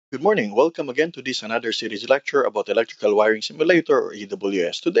Good morning. Welcome again to this another series lecture about electrical wiring simulator or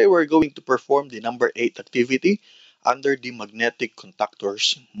EWS. Today we're going to perform the number 8 activity under the magnetic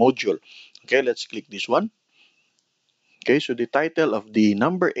contactors module. Okay, let's click this one. Okay, so the title of the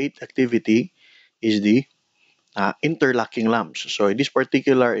number 8 activity is the interlocking lamps. So in this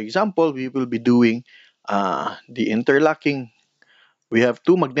particular example, we will be doing the interlocking. We have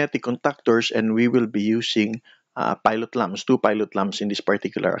two magnetic contactors and we will be using pilot lamps, two pilot lamps in this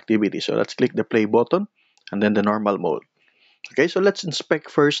particular activity. So let's click the play button and then the normal mode. Okay, so let's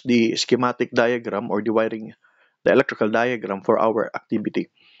inspect first the schematic diagram or the electrical diagram for our activity.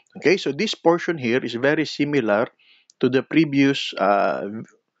 Okay, so this portion here is very similar to the previous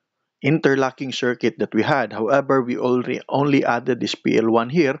interlocking circuit that we had. However, we already only added this PL1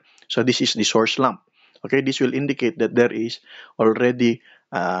 here. So this is the source lamp. Okay, this will indicate that there is already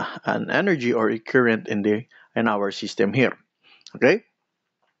an energy or a current in our system here. Okay,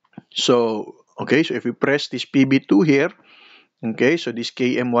 so if we press this PB2 here, okay, so this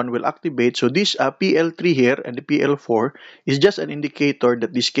KM1 will activate. So this PL3 here and the PL4 is just an indicator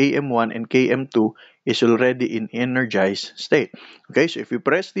that this KM1 and KM2 is already in energized state. Okay, so if we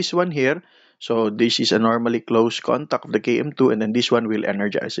press this one here, so this is a normally closed contact of the KM2 and then this one will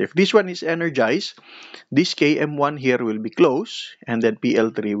energize. If this one is energized, this KM1 here will be closed and then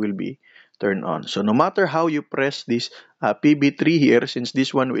PL3 will be turned on. So no matter how you press this PB3 here, since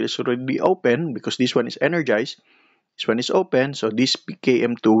this one is already open because this one is energized, this one is open, so this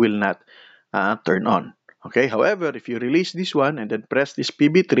KM2 will not turn on. Okay, however, if you release this one and then press this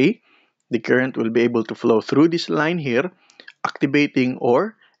PB3, the current will be able to flow through this line here, activating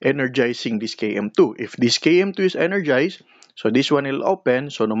or energizing this KM2. If this KM2 is energized, so this one will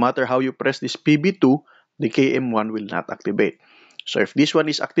open, so no matter how you press this PB2, the KM1 will not activate. So if this one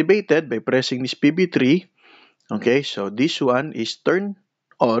is activated by pressing this PB3, okay, so this one is turned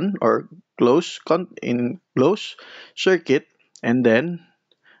on or in close circuit, and then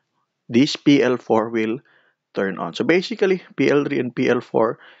this PL4 will turn on. So basically, PL3 and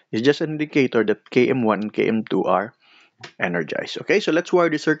PL4 is just an indicator that KM1 and KM2 are energized. Okay, so let's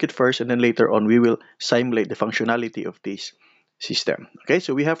wire the circuit first, and then later on we will simulate the functionality of this system. Okay,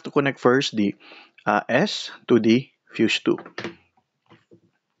 so we have to connect first the S to the fuse 2.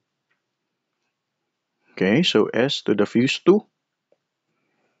 Okay, so S to the fuse 2.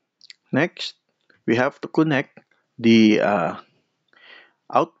 Next, we have to connect the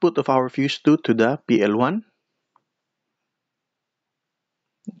output of our fuse 2 to the PL1.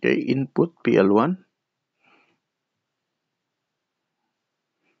 Okay, input PL1.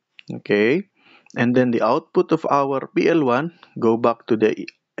 Okay, and then the output of our PL1 go back to the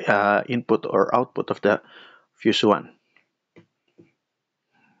input or output of the fuse 1.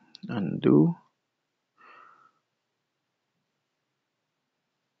 Undo.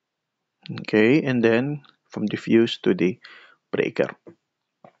 Okay, and then from the fuse to the breaker.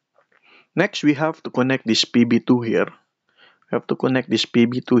 Next, we have to connect this PB2 here. We have to connect this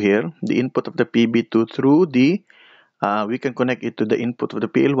PB2 here, the input of the PB2 through the we can connect it to the input of the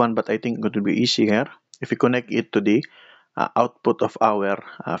PL1, but I think it would be easier if we connect it to the output of our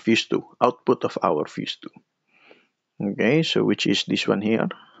fuse 2. Output of our fuse 2. Okay, so which is this one here.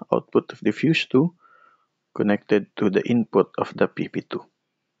 Output of the fuse 2 connected to the input of the PB2.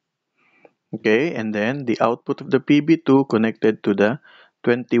 Okay, and then the output of the PB2 connected to the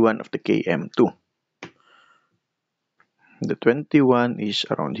 21 of the KM2. The 21 is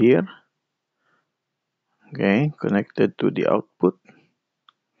around here. Okay, connected to the output.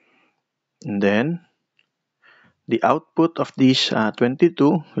 And then the output of this 22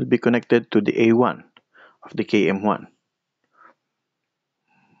 will be connected to the A1 of the KM1.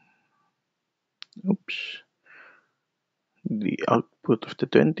 Oops. The output of the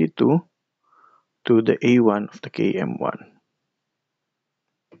 22 to the A1 of the KM1.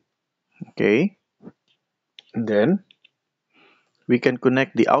 Okay. And then we can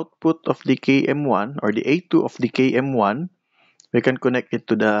connect the output of the KM1 or the A2 of the KM1. We can connect it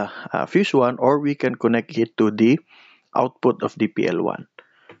to the fuse 1, or we can connect it to the output of the PL1.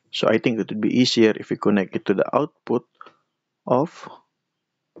 So I think it would be easier if we connect it to the output of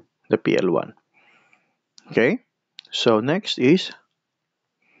the PL1. Okay, so next is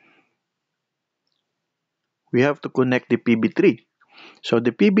we have to connect the PB3. So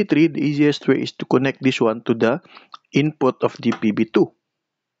the PB3, the easiest way is to connect this one to the input of the PB2.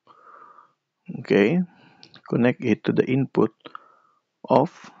 Okay, connect it to the input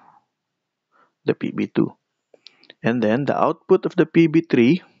of the PB2. And then the output of the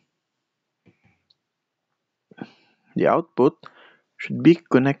PB3, the output should be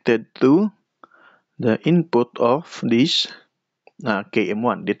connected to the input of this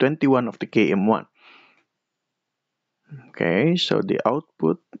KM1, the 21 of the KM1. Okay, so the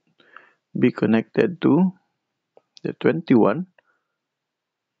output be connected to the 21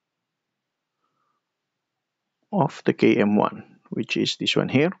 of the KM1, which is this one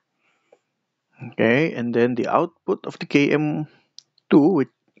here. Okay, and then the output of the KM2 with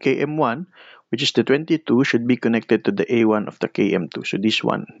KM1, which is the 22, should be connected to the A1 of the KM2. So this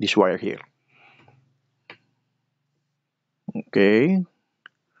one, this wire here. Okay.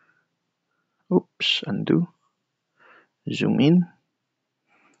 Oops, undo. Zoom in.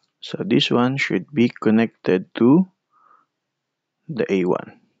 So this one should be connected to the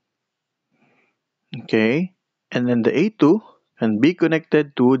A1. Okay. And then the A2 can be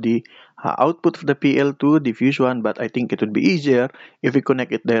connected to the output of the PL2, the fuse one, but I think it would be easier if we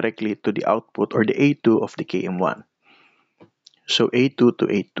connect it directly to the output or the A2 of the KM1. So A2 to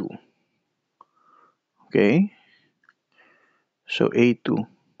A2. Okay. So A2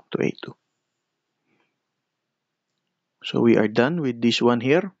 to A2. So we are done with this one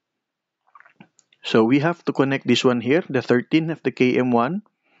here. So we have to connect this one here, the 13 of the KM1,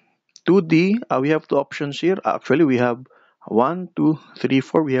 to the, we have two options here. Actually, we have 1, 2, 3,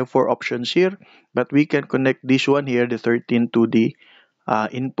 4. We have 4 options here, but we can connect this one here, the 13, to the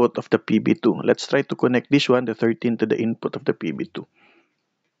input of the PB2. Let's try to connect this one, the 13, to the input of the PB2.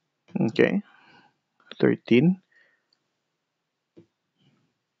 Okay, 13.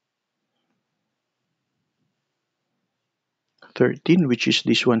 13, which is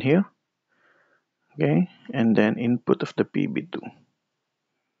this one here. Okay, and then input of the PB2.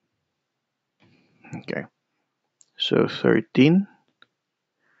 Okay, so 13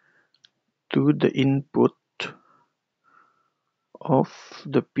 to the input of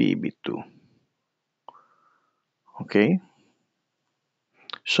the PB2. Okay,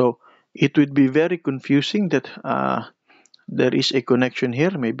 so it would be very confusing that there is a connection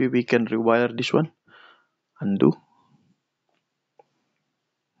here. Maybe we can rewire this one. Undo.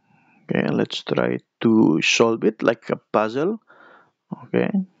 Okay, let's try to solve it like a puzzle. Okay,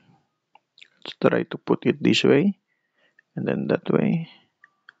 let's try to put it this way, and then that way,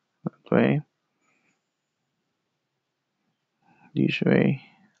 this way,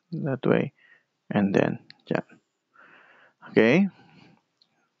 that way, and then yeah. Okay,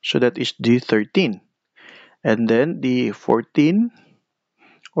 so that is the 13. And then the 14,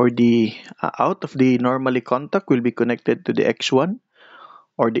 or the out of the normally contact, will be connected to the X1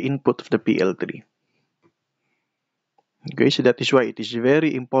 or the input of the PL3. Okay, so that is why it is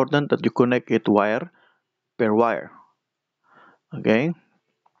very important that you connect it wire per wire. Okay,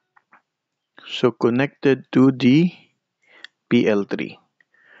 so connected to the PL3.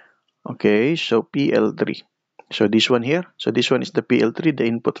 Okay, so PL3. So this one here, so this one is the PL3, the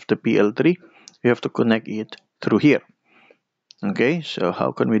input of the PL3. We have to connect it through here. Okay, so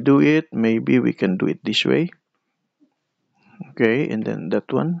how can we do it? Maybe we can do it this way. Okay, and then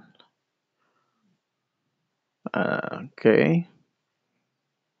that one. Okay,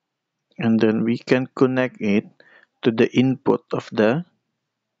 and then we can connect it to the input of the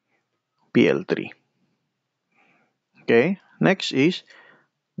PL3. Okay, next is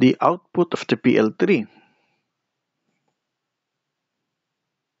the output of the PL3.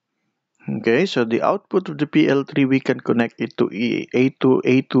 Okay, so the output of the PL3, we can connect it to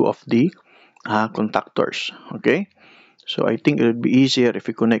A2 of the contactors. Okay, so I think it would be easier if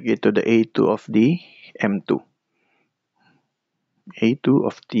we connect it to the A2 of the M2. A2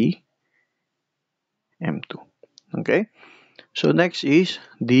 of the M2. Okay, so next is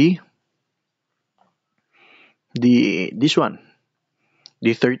this one,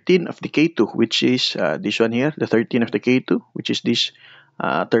 the 13 of the K2, which is this one here, the 13 of the K2, which is this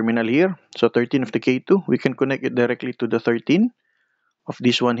terminal here. So 13 of the K2, we can connect it directly to the 13 of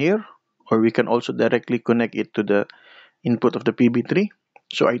this one here, or we can also directly connect it to the input of the PB3.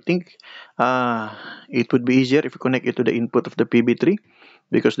 So I think it would be easier if we connect it to the input of the PB3,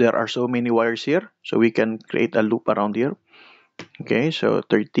 because there are so many wires here, so we can create a loop around here. Okay, so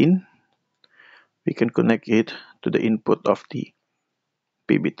 13, we can connect it to the input of the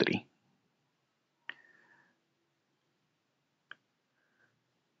PB3.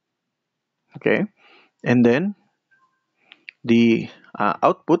 Okay, and then the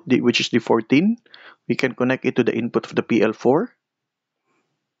output, which is the 14, we can connect it to the input of the PL4.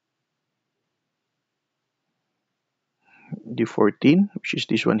 The 14, which is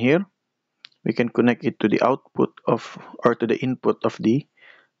this one here, we can connect it to the output of, or to the input of the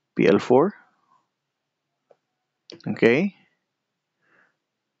PL4. Okay,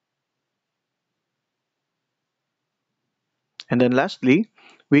 and then lastly,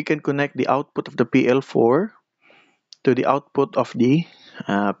 we can connect the output of the PL4 to the output of the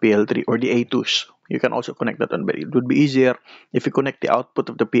PL3 or the A2s. You can also connect that one, but it would be easier if you connect the output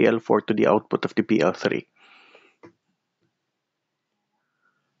of the PL4 to the output of the PL3.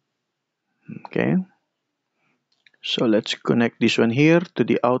 Okay, so let's connect this one here to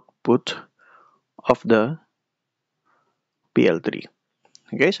the output of the PL3.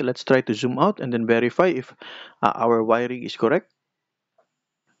 Okay, so let's try to zoom out and then verify if our wiring is correct.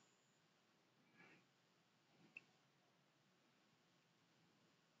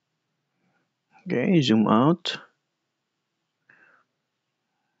 Okay, zoom out.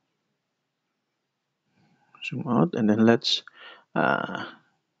 Zoom out, and then let's uh,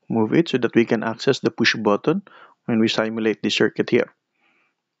 move it so that we can access the push button when we simulate the circuit here.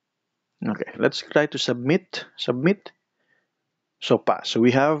 Okay, let's try to submit. So pass. So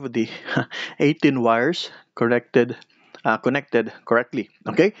we have the 18 wires connected correctly.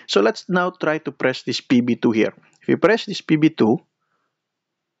 Okay, so let's now try to press this PB2 here. If you press this PB2,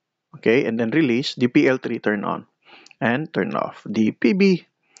 okay, and then release, the PL3 turn on and turn off. The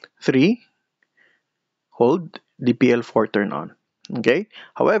PB3 hold, the PL4 turn on. Okay.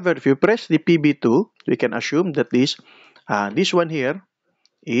 However, if you press the PB2, we can assume that this one here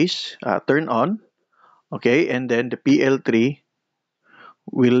is turned on. Okay, and then the PL3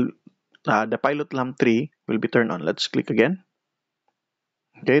 will the pilot lamp 3 will be turned on. Let's click again.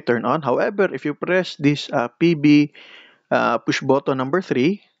 Okay, turn on. However, if you press this PB push button number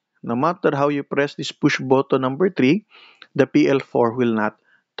 3, no matter how you press this push button number 3, the PL4 will not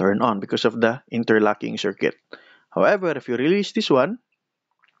turn on because of the interlocking circuit. However, if you release this one,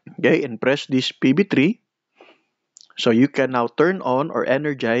 okay, and press this PB3, so you can now turn on or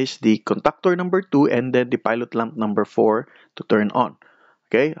energize the contactor number 2 and then the pilot lamp number 4 to turn on.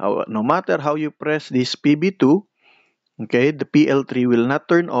 Okay, no matter how you press this PB2, okay, the PL3 will not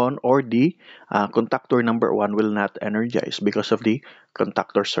turn on or the contactor number 1 will not energize because of the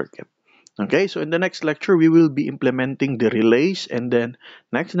contactor circuit. Okay, so in the next lecture, we will be implementing the relays, and then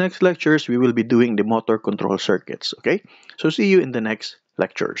next lectures, we will be doing the motor control circuits. Okay, so see you in the next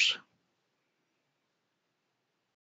lectures.